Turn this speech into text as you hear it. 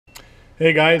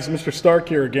Hey guys, Mr. Stark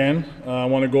here again. I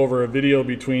want to go over a video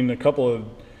between a couple of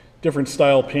different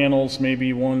style panels.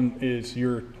 Maybe one is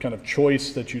your kind of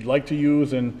choice that you'd like to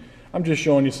use, and I'm just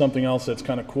showing you something else that's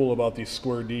kind of cool about these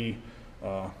Square D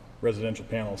residential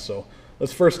panels. So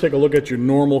let's first take a look at your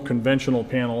normal conventional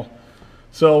panel.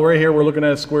 So right here we're looking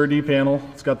at a Square D panel.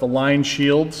 It's got the line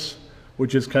shields,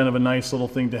 which is kind of a nice little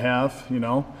thing to have, you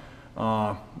know.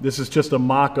 This is just a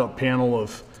mock-up panel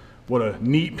of what a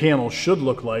neat panel should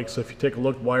look like. So if you take a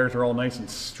look, wires are all nice and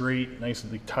straight,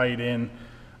 nicely tied in.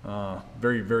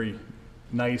 Very, very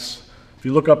nice. If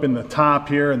you look up in the top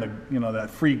here and that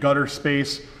free gutter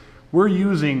space, we're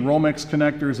using Romex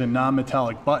connectors and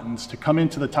non-metallic buttons to come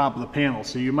into the top of the panel.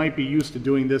 So you might be used to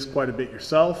doing this quite a bit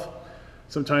yourself.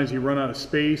 Sometimes you run out of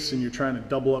space and you're trying to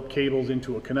double up cables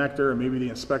into a connector, and maybe the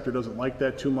inspector doesn't like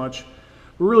that too much.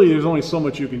 But really, there's only so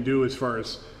much you can do as far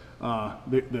as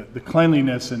the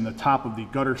cleanliness in the top of the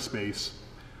gutter space.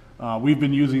 We've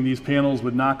been using these panels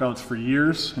with knockouts for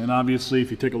years, and obviously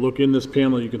if you take a look in this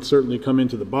panel, you can certainly come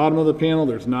into the bottom of the panel.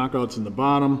 There's knockouts in the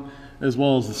bottom as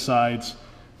well as the sides.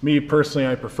 Me personally,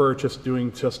 I prefer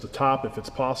doing just the top if it's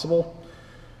possible.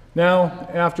 Now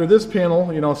after this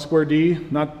panel, Square D,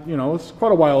 it's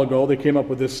quite a while ago they came up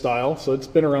with this style, so it's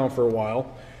been around for a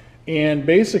while. And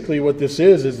basically what this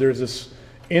is there's this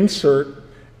insert,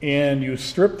 and you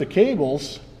strip the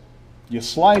cables, you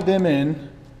slide them in.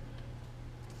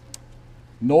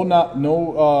 No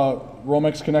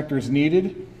Romex connectors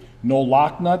needed. No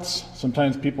lock nuts.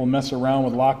 Sometimes people mess around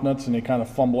with lock nuts and they kind of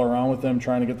fumble around with them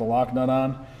trying to get the lock nut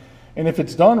on. And if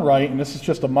it's done right, and this is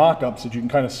just a mock-up so you can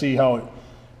kind of see how it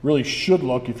really should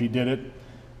look if you did it,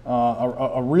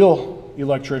 a real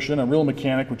electrician, a real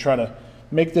mechanic would try to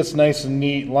make this nice and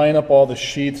neat, line up all the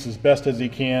sheets as best as he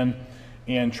can,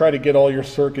 and try to get all your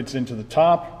circuits into the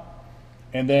top.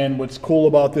 And then what's cool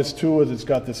about this too is it's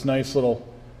got this nice little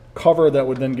cover that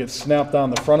would then get snapped on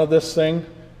the front of this thing,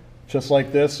 just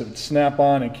like this. It would snap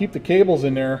on and keep the cables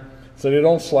in there so they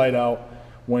don't slide out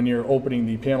when you're opening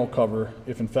the panel cover,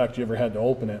 if in fact you ever had to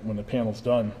open it when the panel's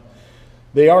done.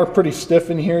 They are pretty stiff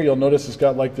in here. You'll notice it's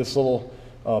got like this little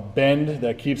bend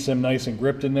that keeps them nice and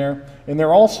gripped in there. And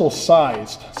they're also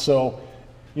sized. So,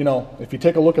 if you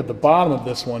take a look at the bottom of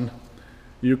this one,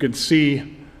 you can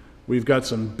see we've got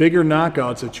some bigger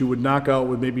knockouts that you would knock out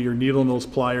with maybe your needle nose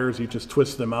pliers. You just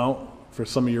twist them out for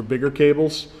some of your bigger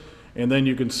cables. And then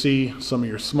you can see some of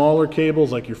your smaller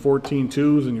cables like your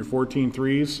 14.2s and your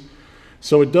 14.3s.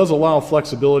 So it does allow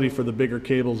flexibility for the bigger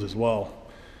cables as well.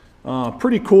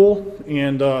 Pretty cool,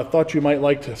 and thought you might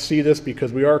like to see this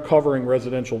because we are covering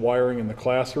residential wiring in the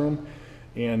classroom,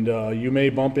 and you may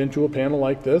bump into a panel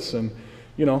like this, and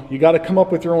you got to come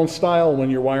up with your own style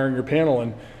when you're wiring your panel,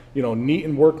 and neat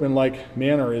and workmanlike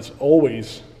manner is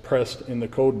always pressed in the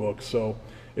code book. So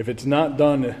if it's not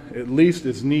done at least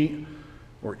as neat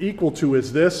or equal to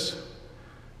as this,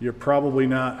 you're probably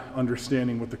not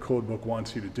understanding what the code book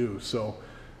wants you to do. So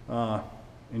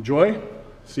enjoy.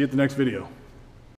 See you at the next video.